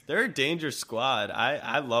dangerous. They're a dangerous squad.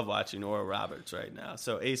 I love watching Oral Roberts right now.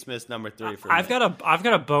 So A. Smith's number 3 for me. I've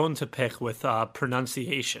got a bone to pick with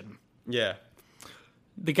pronunciation. Yeah.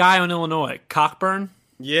 The guy on Illinois, Cockburn.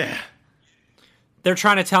 Yeah. They're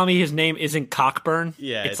trying to tell me his name isn't Cockburn.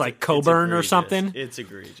 Yeah. it's like Coburn or something. It's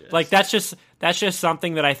egregious. Like that's just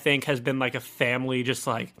something that I think has been like a family just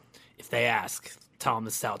like if they ask, tell them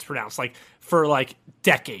this is how it's pronounced. Like for like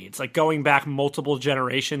decades, like going back multiple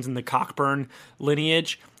generations in the Cockburn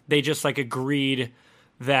lineage, they just like agreed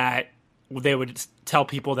that they would tell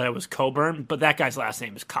people that it was Coburn, but that guy's last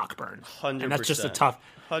name is Cockburn. 100%. And that's just a tough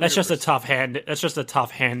hand. That's just a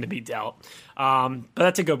tough hand to be dealt. But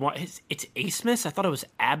that's a good one. It's Asmus. I thought it was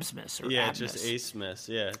Absmus or yeah, Abmus. just Asmus.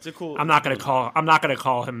 Yeah, it's a cool. I'm not gonna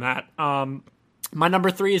call him that. My number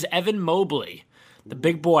 3 is Evan Mobley, the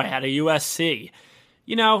big boy out of USC.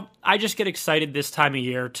 You know, I just get excited this time of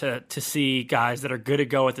year to see guys that are good to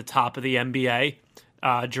go at the top of the NBA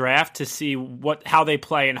draft to see how they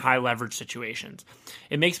play in high leverage situations.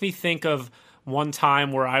 It makes me think of one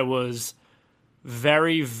time where I was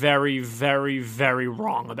very, very, very, very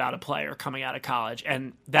wrong about a player coming out of college,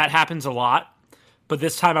 and that happens a lot. But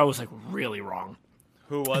this time I was like really wrong.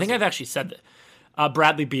 Who was? I think I've actually said that.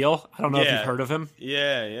 Bradley Beal. I don't know if you've heard of him.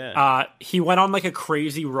 Yeah. He went on like a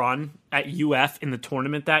crazy run at UF in the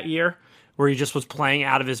tournament that year where he just was playing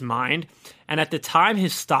out of his mind. And at the time,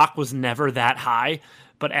 his stock was never that high.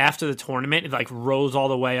 But after the tournament, it like rose all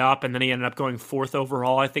the way up. And then he ended up going 4th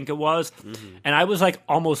overall, I think it was. Mm-hmm. And I was like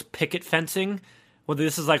almost picket fencing. Well,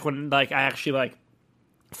 this is like when like I actually like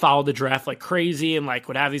followed the draft like crazy and like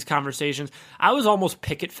would have these conversations. I was almost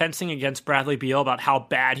picket fencing against Bradley Beal about how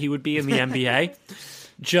bad he would be in the NBA.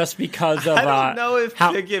 Just because of I don't know if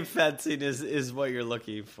picket fencing is what you're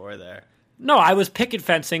looking for there. No, I was picket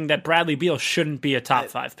fencing that Bradley Beal shouldn't be a top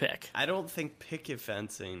 5 pick. I don't think picket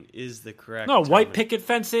fencing is the correct No, term. white picket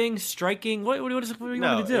fencing, striking. What do you want me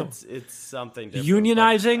to do? It's something different.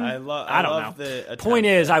 Unionizing? I don't know. The point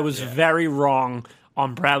is, I was very wrong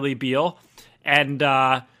on Bradley Beal. And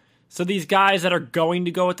so these guys that are going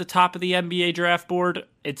to go at the top of the NBA draft board,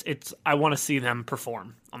 I want to see them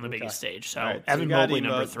perform on the biggest stage. So right, Evan Mobley,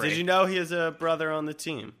 number 3. Did you know he has a brother on the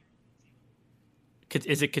team?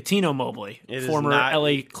 Is it Coutinho Mobley, former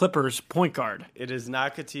LA Clippers point guard? It is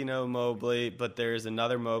not Coutinho Mobley, but there is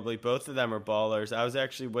another Mobley. Both of them are ballers. I was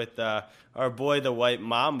actually with our boy, the White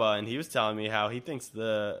Mamba, and he was telling me how he thinks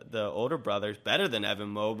the older brother is better than Evan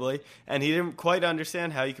Mobley, and he didn't quite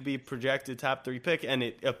understand how you could be projected top 3 pick, and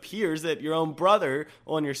it appears that your own brother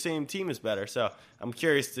on your same team is better. So I'm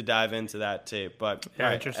curious to dive into that tape. But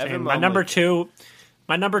yeah, interesting. Evan Mobley,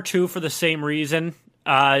 my number two for the same reason.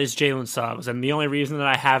 Is Jalen Suggs, and the only reason that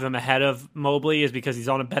I have him ahead of Mobley is because he's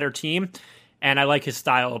on a better team, and I like his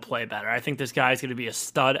style of play better. I think this guy's going to be a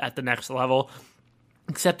stud at the next level.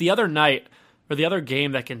 Except the other night, or the other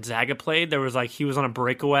game that Gonzaga played, there was like he was on a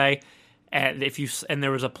breakaway, and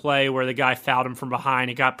there was a play where the guy fouled him from behind.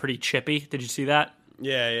 It got pretty chippy. Did you see that?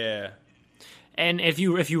 Yeah. And if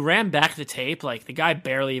you ran back the tape, like the guy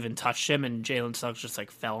barely even touched him, and Jalen Suggs just like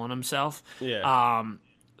fell on himself. Yeah.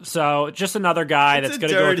 So just another guy that's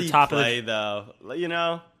going to go at the top play, of the though, you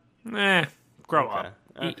know. Grow up.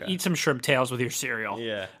 Okay. Eat some shrimp tails with your cereal.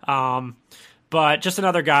 Yeah. But just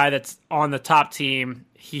another guy that's on the top team.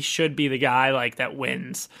 He should be the guy like that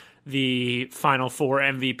wins the Final Four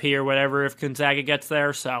MVP or whatever if Gonzaga gets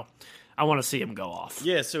there. So I want to see him go off.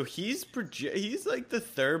 Yeah, so he's like the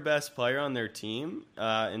 3rd best player on their team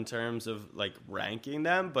in terms of like ranking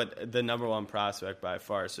them, but the number 1 prospect by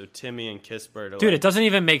far. So Timmy and Kispert. Dude, it doesn't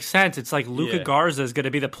even make sense. It's like Luka Garza is going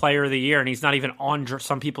to be the player of the year, and he's not even on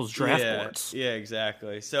some people's draft boards. Yeah,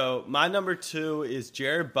 exactly. So my number 2 is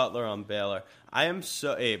Jared Butler on Baylor.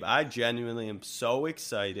 I genuinely am so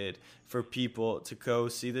excited for people to go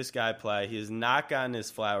see this guy play. He has not gotten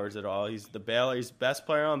his flowers at all. He's the best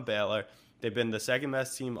player on Baylor. They've been the 2nd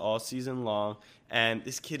best team all season long, and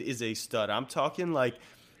this kid is a stud. I'm talking like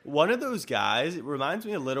one of those guys. It reminds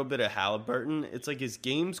me a little bit of Halliburton. It's like his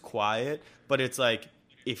game's quiet, but it's like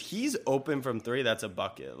if he's open from 3, that's a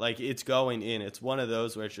bucket. Like it's going in. It's one of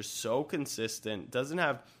those where it's just so consistent. Doesn't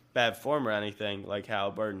have bad form or anything like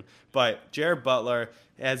Halliburton. But Jared Butler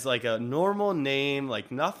has like a normal name,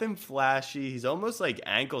 like nothing flashy. He's almost like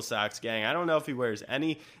Ankle Socks Gang. I don't know if he wears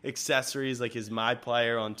any accessories like his My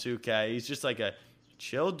Player on 2K. He's just like a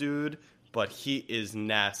chill dude, but he is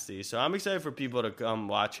nasty. So I'm excited for people to come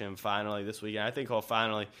watch him finally this weekend. I think he'll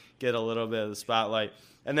finally get a little bit of the spotlight.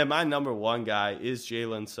 And then my number 1 guy is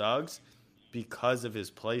Jalen Suggs because of his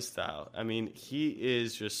play style. I mean, he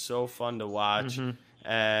is just so fun to watch. Mm-hmm.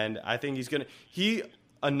 And I think he's going to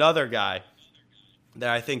 – another guy that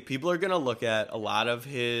I think people are going to look at a lot of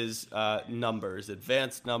his numbers,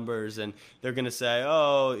 advanced numbers, and they're going to say,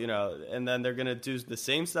 oh, and then they're going to do the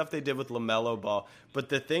same stuff they did with LaMelo Ball. But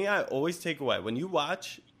the thing I always take away, when you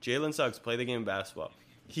watch Jalen Suggs play the game of basketball,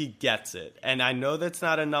 he gets it. And I know that's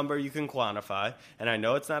not a number you can quantify, and I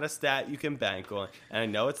know it's not a stat you can bank on, and I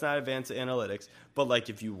know it's not advanced analytics, but like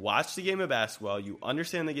if you watch the game of basketball, you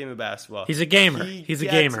understand the game of basketball. He's a gamer. He's a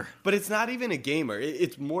gamer. But it's not even a gamer.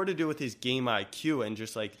 It's more to do with his game IQ and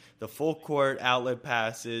just like the full court outlet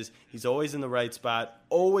passes. He's always in the right spot,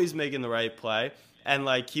 always making the right play. And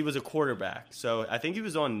like he was a quarterback. So I think he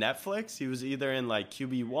was on Netflix. He was either in like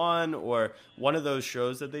QB1 or one of those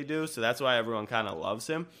shows that they do. So that's why everyone kind of loves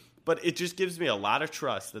him. But it just gives me a lot of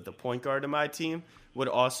trust that the point guard of my team would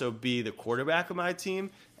also be the quarterback of my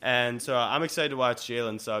team. And so I'm excited to watch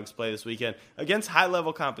Jalen Suggs play this weekend against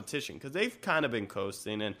high-level competition because they've kind of been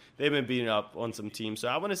coasting and they've been beating up on some teams. So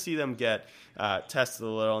I want to see them get tested a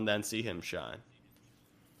little and then see him shine.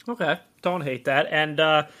 Okay, don't hate that.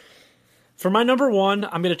 And for my number one,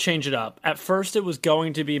 I'm going to change it up. At first, it was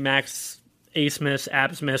going to be Max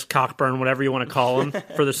Abmas, Cockburn, whatever you want to call him,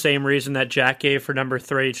 for the same reason that Jack gave for number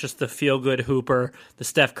 3. It's just the feel-good hooper, the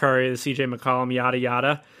Steph Curry, the CJ McCollum, yada,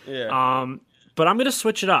 yada. Yeah. But I'm going to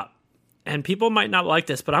switch it up. And people might not like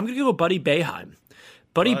this, but I'm going to go Buddy Boeheim.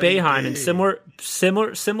 Buddy Boeheim, and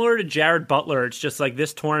similar to Jared Butler, it's just like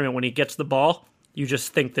this tournament, when he gets the ball, you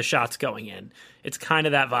just think the shot's going in. It's kind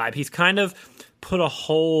of that vibe. He's kind of put a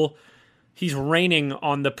whole... He's raining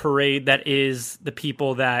on the parade that is the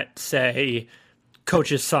people that say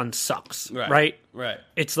coach's son sucks, right? Right.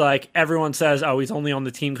 It's like everyone says, oh, he's only on the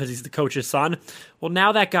team because he's the coach's son. Well,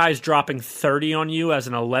 now that guy's dropping 30 on you as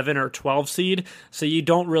an 11 or 12 seed, so you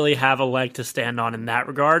don't really have a leg to stand on in that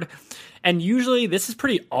regard. And usually this is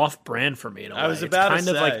pretty off-brand for me in a way.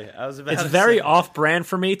 It's very off-brand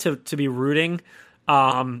for me to be rooting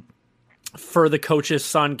for the coach's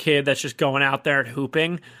son kid that's just going out there and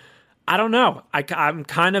hooping. I don't know. I'm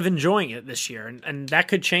kind of enjoying it this year, and that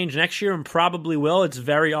could change next year and probably will. It's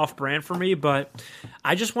very off-brand for me, but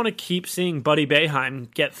I just want to keep seeing Buddy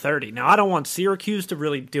Boeheim get 30. Now, I don't want Syracuse to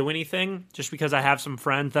really do anything just because I have some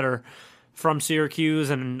friends that are from Syracuse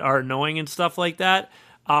and are annoying and stuff like that,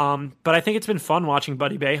 but I think it's been fun watching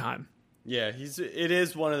Buddy Boeheim. Yeah, it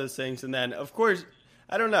is one of those things, and then, of course,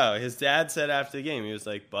 I don't know. His dad said after the game, he was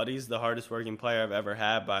like, Buddy's the hardest working player I've ever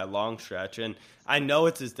had by a long stretch. And I know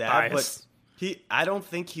it's his dad, but I don't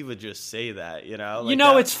think he would just say that,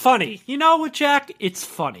 It's funny. You know what, Jack? It's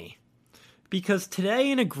funny. Because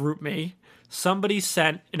today in a group me, somebody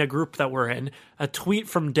sent, in a group that we're in, a tweet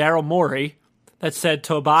from Daryl Morey that said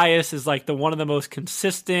Tobias is like one of the most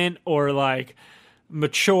consistent or like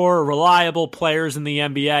mature, reliable players in the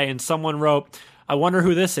NBA. And someone wrote, I wonder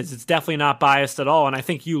who this is. It's definitely not biased at all, and I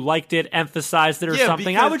think you liked it, emphasized it, or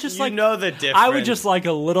something. I would just the difference. I would just like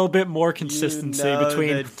a little bit more consistency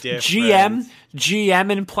between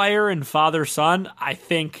GM and player and father son. I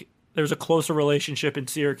think there's a closer relationship in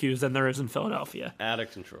Syracuse than there is in Philadelphia. Out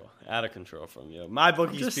of control from you. My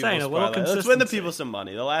bookies, just people saying, a little consistency. Let's win the people some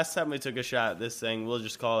money. The last time we took a shot at this thing, we'll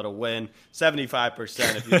just call it a win.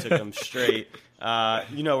 75% if you took them straight.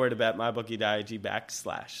 You know where to bet,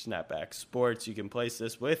 mybookie.ag/snapback sports. You can place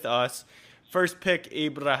this with us. First pick,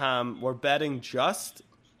 Abraham. We're betting just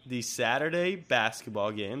the Saturday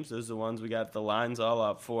basketball games. Those are the ones we got the lines all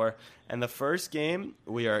up for. And the first game,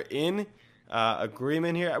 we are in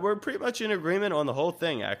agreement here. We're pretty much in agreement on the whole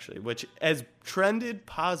thing, actually, which has trended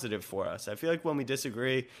positive for us. I feel like when we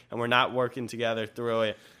disagree and we're not working together through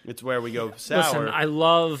it, it's where we go sour. Listen, I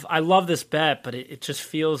love this bet, but it just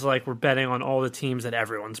feels like we're betting on all the teams that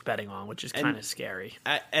everyone's betting on, which is kind of scary.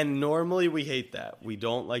 And normally we hate that. We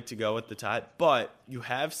don't like to go with the tide, but you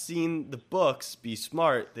have seen the books be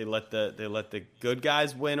smart. They let the good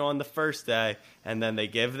guys win on the first day, and then they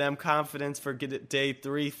give them confidence for day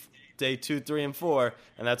 2, 3, and 4,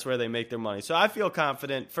 and that's where they make their money. So I feel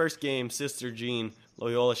confident. First game, Sister Jean,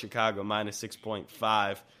 Loyola Chicago,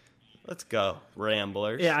 -6.5. Let's go,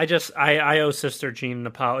 Ramblers. Yeah, I owe Sister Jean an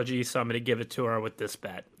apology, so I'm going to give it to her with this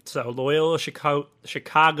bet. So Loyola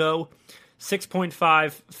Chicago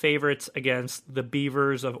 6.5 favorites against the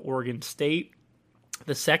Beavers of Oregon State.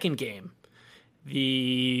 The second game,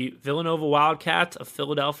 the Villanova Wildcats of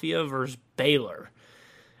Philadelphia versus Baylor.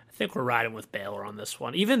 I think we're riding with Baylor on this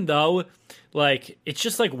one, even though it's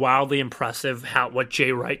just wildly impressive what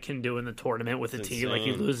Jay Wright can do in the tournament with a team. Like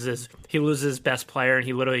he loses his best player and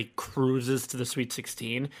he literally cruises to the Sweet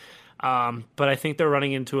 16. But I think they're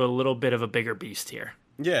running into a little bit of a bigger beast here.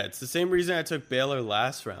 Yeah, it's the same reason I took Baylor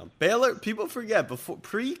last round. Baylor, people forget,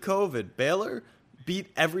 pre-COVID, Baylor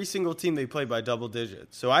beat every single team they play by double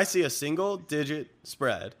digits. So I see a single-digit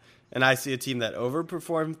spread, and I see a team that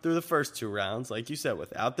overperformed through the first 2 rounds, like you said,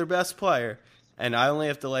 without their best player, and I only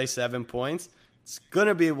have to lay 7 points. It's going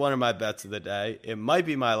to be one of my bets of the day. It might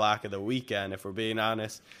be my lock of the weekend, if we're being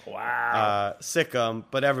honest. Wow. Sick 'em,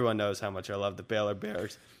 but everyone knows how much I love the Baylor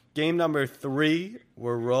Bears. Game number 3,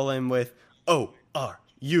 we're rolling with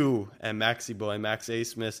ORU and Maxie Boy, Max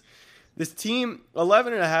Abmas. This team,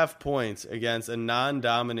 11.5 points against a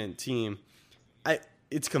non-dominant team.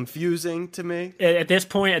 It's confusing to me. At this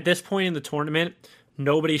point in the tournament,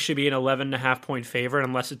 nobody should be an 11.5 point favorite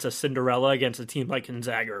unless it's a Cinderella against a team like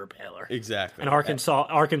Gonzaga or Baylor. Exactly. And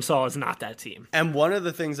Arkansas is not that team. And one of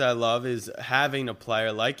the things I love is having a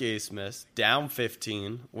player like Abmas down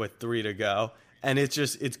 15 with 3 to go, and it's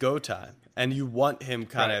go time. And you want him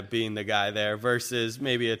kind of being the guy there versus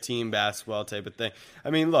maybe a team basketball type of thing. I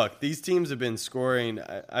mean, look, these teams have been scoring.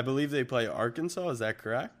 I believe they play Arkansas. Is that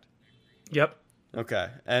correct? Yep. Okay.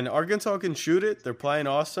 And Arkansas can shoot it. They're playing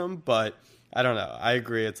awesome, but I don't know. I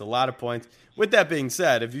agree. It's a lot of points. With that being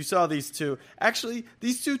said, if you saw these two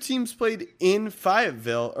teams played in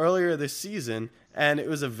Fayetteville earlier this season, and it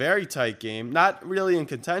was a very tight game. Not really in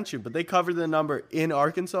contention, but they covered the number in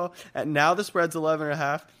Arkansas, and now the spread's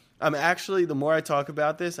 11.5. I'm actually, the more I talk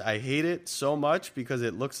about this, I hate it so much because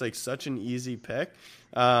it looks like such an easy pick.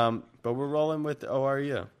 But we're rolling with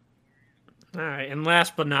ORU. All right, and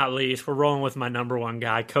last but not least, we're rolling with my number 1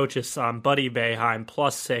 guy, Coach's son, Buddy Boeheim,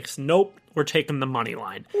 +6. Nope, we're taking the money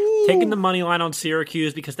line. Ooh. Taking the money line on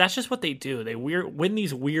Syracuse because that's just what they do. They win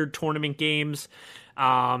these weird tournament games,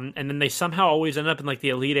 and then they somehow always end up in like the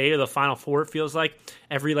Elite Eight or the Final Four, it feels like,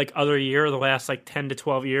 every like other year, the last like 10 to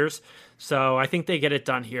 12 years. So I think they get it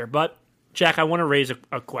done here. But, Jack, I want to raise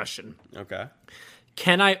a question. Okay.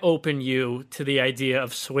 Can I open you to the idea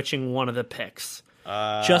of switching one of the picks?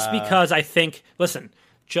 Just because I think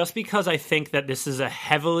that this is a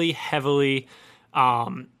heavily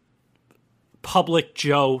public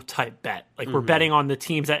Joe type bet. Like we're betting on the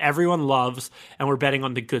teams that everyone loves and we're betting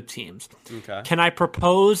on the good teams. Okay. Can I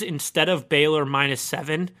propose instead of Baylor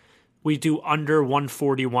 -7, we do under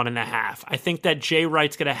 141.5? I think that Jay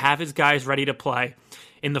Wright's going to have his guys ready to play.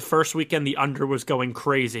 In the first weekend, the under was going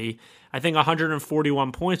crazy. I think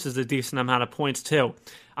 141 points is a decent amount of points, too.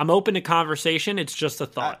 I'm open to conversation. It's just a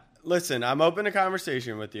thought. Listen, I'm open to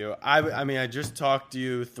conversation with you. I mean, I just talked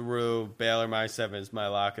you through Baylor -7 is my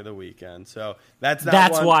lock of the weekend. So that's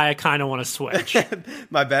why I kind of want to switch.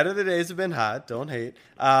 My bet of the days have been hot. Don't hate.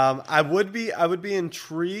 I would be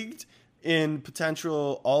intrigued in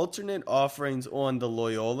potential alternate offerings on the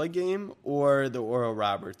Loyola game or the Oral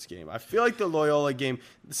Roberts game. I feel like the Loyola game,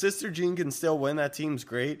 Sister Jean can still win. That team's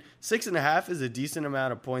great. 6.5 is a decent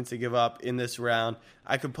amount of points to give up in this round.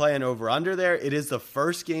 I could play an over-under there. It is the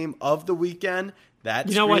first game of the weekend. That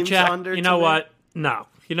you know what, Jack? Under you know what? No.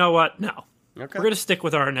 You know what? No. Okay. We're going to stick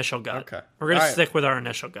with our initial gut. Okay. We're going to stick with our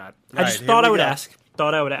initial gut. I just right, thought I would ask.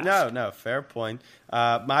 No, fair point.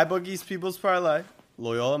 My bookies, People's Parlay.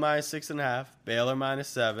 Loyola -6.5, Baylor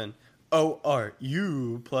 -7,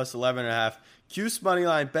 ORU +11.5. Cuse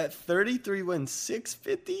moneyline bet 33 wins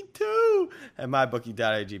 652 at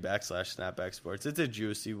mybookie.ag/snapback sports. It's a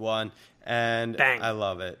juicy one, and Bang. I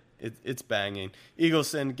love it. It's banging.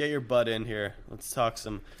 Eagleson, get your butt in here. Let's talk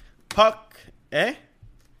some puck.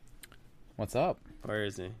 What's up? Where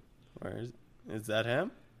is he? Is that him?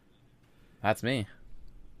 That's me.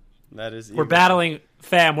 That is. We're battling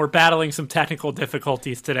some technical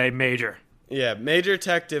difficulties today, major. Yeah, major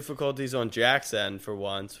tech difficulties on Jack's end for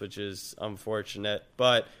once, which is unfortunate.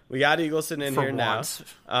 But we got Eagleson in here now.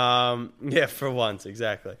 Yeah, for once,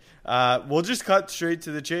 exactly. We'll just cut straight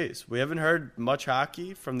to the chase. We haven't heard much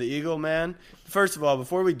hockey from the Eagle man. First of all,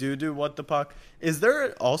 before we do What the Puck, is there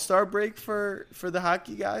an all-star break for the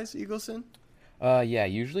hockey guys, Eagleson? Yeah,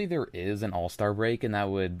 usually there is an all-star break, and that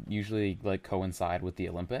would usually coincide with the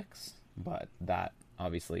Olympics, but that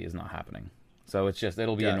obviously is not happening. So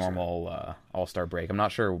it'll be a normal all-star break. I'm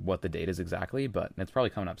not sure what the date is exactly, but it's probably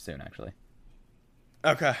coming up soon, actually.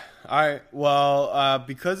 Okay. All right. Well,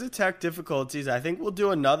 because of tech difficulties, I think we'll do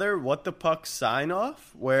another What the Puck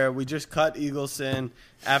sign-off where we just cut Eagleson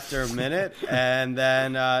after a minute, and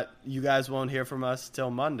then you guys won't hear from us till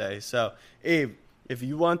Monday. So, Abe, if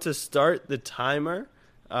you want to start the timer,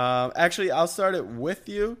 actually, I'll start it with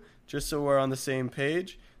you just so we're on the same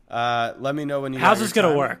page. Let me know when you. How's this going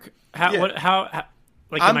to work? How?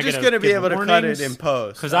 I'm just going to be able to cut it in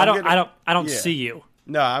post because I don't see you.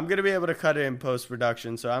 No, I'm going to be able to cut it in post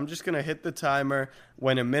production. So I'm just going to hit the timer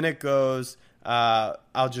when a minute goes.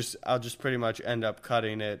 I'll just pretty much end up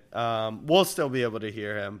cutting it. We'll still be able to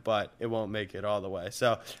hear him, but it won't make it all the way.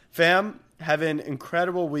 So, fam, have an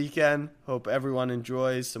incredible weekend. Hope everyone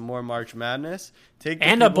enjoys some more March Madness.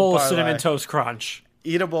 And a bowl of Cinnamon Toast Crunch.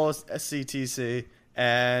 Eat a bowl of CTC.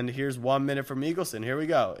 And here's 1 minute from Eagleson. Here we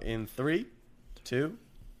go. In 3, 2,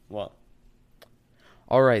 1.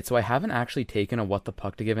 All right, so I haven't actually taken a What the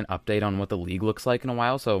Puck to give an update on what the league looks like in a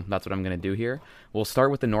while, so that's what I'm going to do here. We'll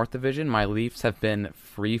start with the North Division. My Leafs have been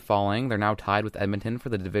free-falling. They're now tied with Edmonton for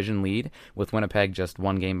the division lead, with Winnipeg just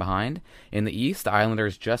 1 game behind. In the East, the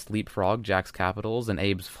Islanders just leapfrogged Jack's Capitals, and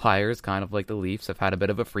Abe's Flyers, kind of like the Leafs, have had a bit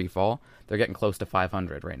of a free-fall. They're getting close to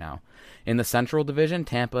 500 right now. In the Central Division,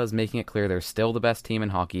 Tampa is making it clear they're still the best team in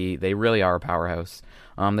hockey. They really are a powerhouse.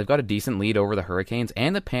 They've got a decent lead over the Hurricanes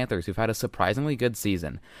and the Panthers, who've had a surprisingly good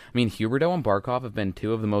season. I mean, Huberdeau and Barkov have been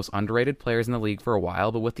 2 of the most underrated players in the league for a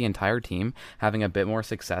while, but with the entire team having a bit more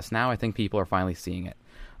success now, I think people are finally seeing it.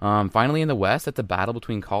 Finally, in the West, it's a battle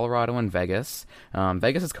between Colorado and Vegas.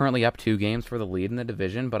 Vegas is currently up 2 games for the lead in the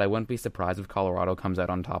division, but I wouldn't be surprised if Colorado comes out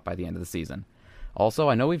on top by the end of the season. Also,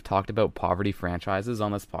 I know we've talked about poverty franchises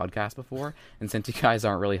on this podcast before, and since you guys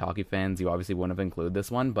aren't really hockey fans, you obviously wouldn't have included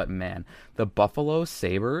this one, but man, the Buffalo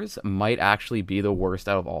Sabres might actually be the worst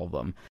out of all of them.